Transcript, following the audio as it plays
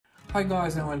Hi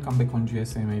guys, and welcome back on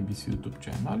GSM-ABC YouTube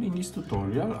channel. In this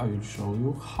tutorial I will show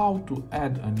you how to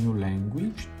add a new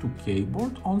language to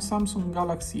keyboard on Samsung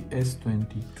Galaxy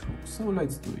S22. So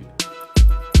let's do it.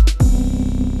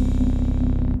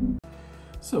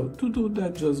 So to do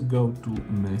that, just go to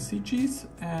messages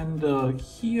and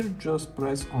here just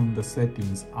press on the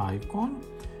settings icon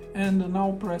and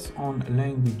now press on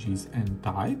languages and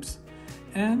types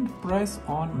and press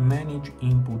on manage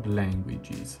input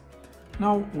languages.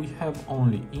 Now we have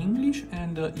only English,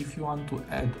 and if you want to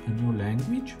add a new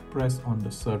language, press on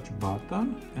the search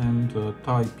button and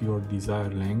type your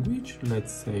desired language,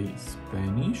 let's say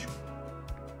Spanish.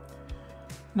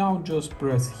 Now just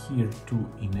press here to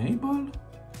enable,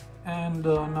 and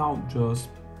now just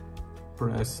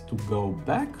press to go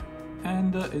back,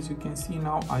 and as you can see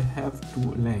now I have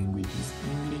two languages,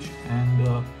 English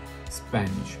and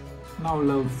Spanish. Now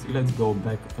let's go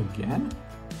back again.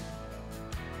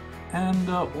 And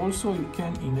also you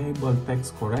can enable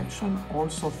text correction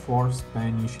also for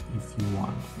Spanish if you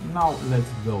want. Now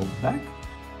let's go back,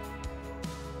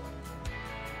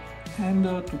 and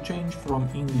to change from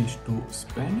English to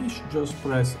Spanish just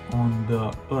press on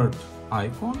the earth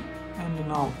icon, and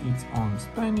now it's on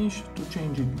Spanish. To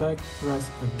change it back, press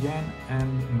again,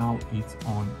 and now it's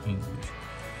on English.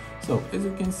 So as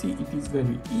you can see, it is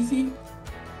very easy.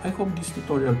 I hope this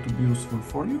tutorial to be useful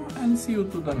for you, and see you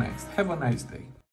to the next. Have a nice day.